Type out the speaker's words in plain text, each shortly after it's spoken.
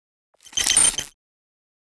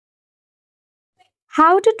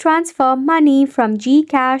How to transfer money from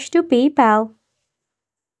GCash to PayPal.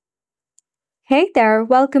 Hey there,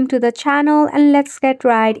 welcome to the channel and let's get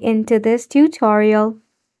right into this tutorial.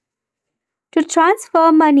 To transfer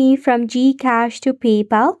money from GCash to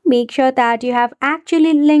PayPal, make sure that you have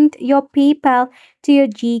actually linked your PayPal to your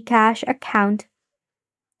GCash account.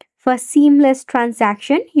 For seamless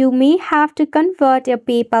transaction, you may have to convert your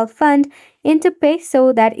PayPal fund into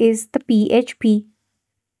peso, that is the PHP.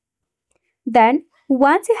 Then,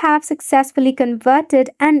 once you have successfully converted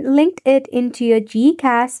and linked it into your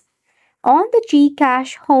GCash, on the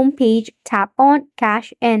GCash homepage, tap on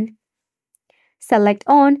Cash In. Select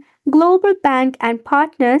on Global Bank and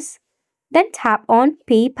Partners, then tap on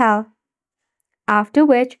PayPal. After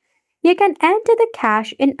which, you can enter the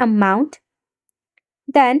cash in amount.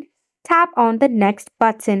 Then, tap on the Next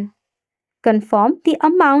button. Confirm the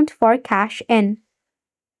amount for cash in.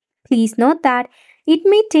 Please note that it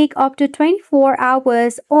may take up to 24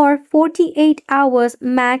 hours or 48 hours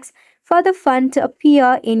max for the fund to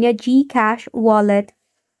appear in your GCash wallet.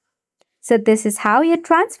 So this is how you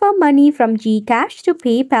transfer money from GCash to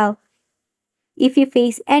PayPal. If you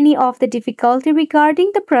face any of the difficulty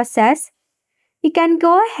regarding the process, you can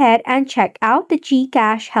go ahead and check out the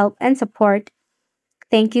GCash help and support.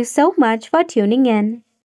 Thank you so much for tuning in.